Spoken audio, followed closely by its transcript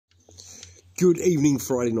Good evening,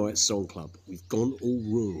 Friday Night Song Club. We've gone all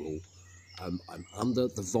rural. I'm under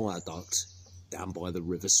the viaduct down by the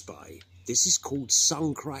River Spey. This is called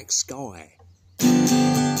Sun-Cracked Sky.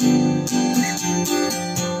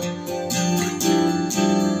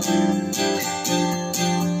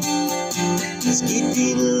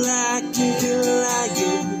 Skipping like a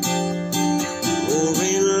lion,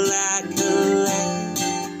 roaring like a lion.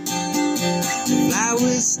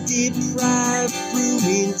 Flowers deprived,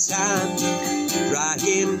 brewing time, dry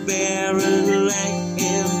and barren land.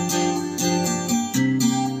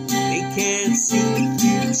 They can't see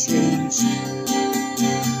you change.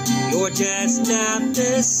 You're just not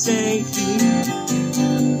the same.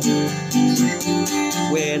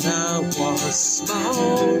 When I was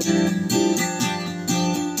small,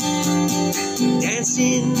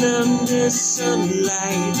 dancing under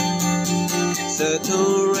sunlight,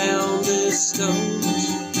 circle around the stones.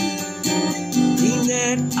 Mean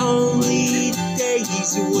that only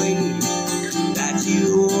days away that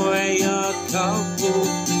you were your couple.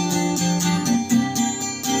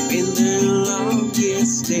 In the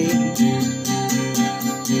longest day,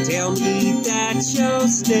 tell me that you'll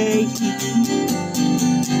stay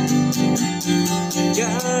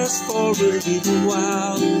just for a little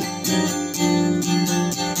while.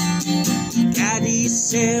 Daddy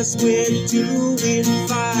says we're doing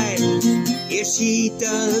fine. If she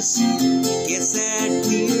does, guess that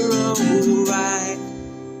we're alright.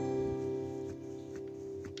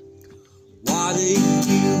 What are you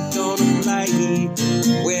gonna play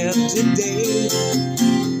well today?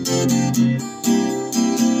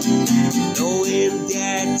 Knowing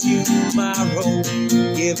that tomorrow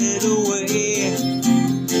give it away.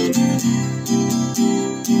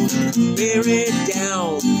 Buried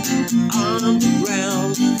down on the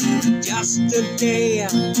ground, just a day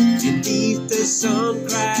beneath the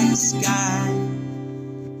sun-cracked sky.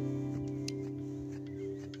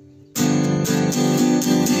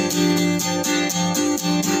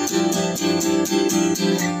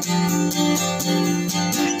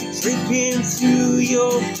 Dripping through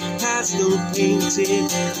your pastel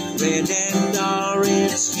painted red and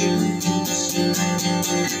orange hues.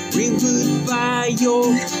 Ring goodbye your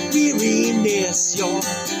weariness, you're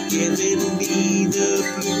giving me the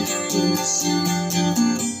blues.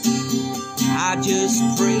 I just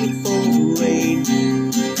pray for rain,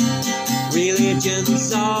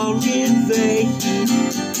 religion's all in vain,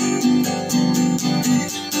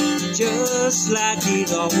 just like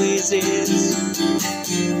it always is.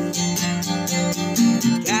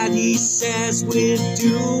 Daddy says we're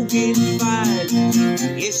doing fine.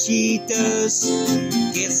 If she does,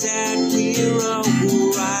 guess that we're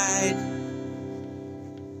alright.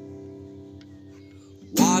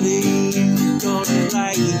 What are you gonna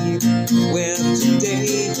like well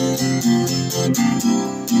today?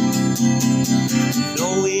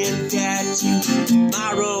 Knowing that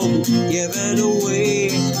tomorrow give it away.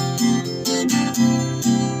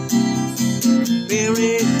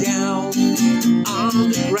 Buried down on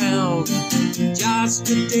the ground, just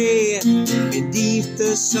a day beneath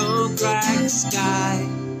the sun-cracked sky.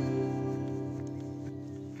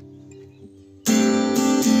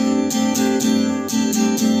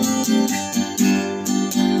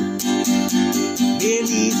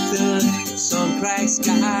 Beneath the sun-cracked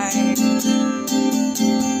sky.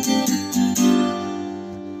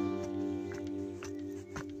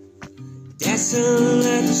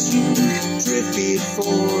 Desolate you drift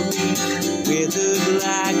before me, withered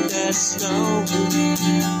like the snow.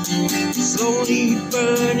 Slowly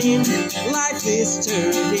burning, life is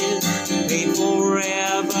turning, pain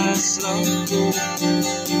forever slow.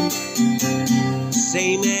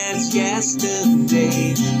 Same as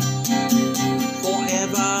yesterday,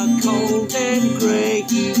 forever cold and gray.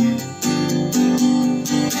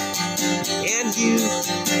 And you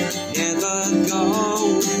never go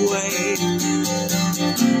away.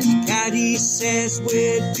 Daddy says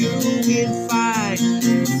we're doing fine.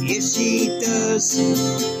 If she does,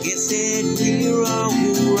 guess that we're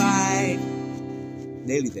alright.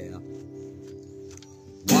 Nearly there.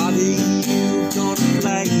 What are you gonna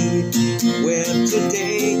play well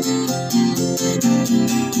today?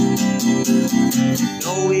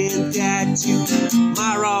 Knowing that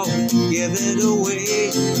tomorrow give it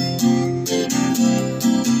away.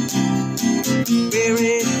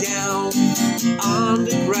 Buried down on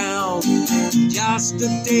the ground, just a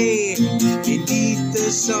day beneath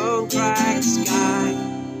the sun-cracked sky.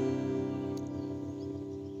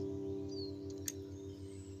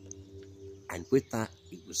 And with that,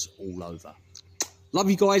 it was all over. Love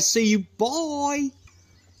you guys. See you. Bye.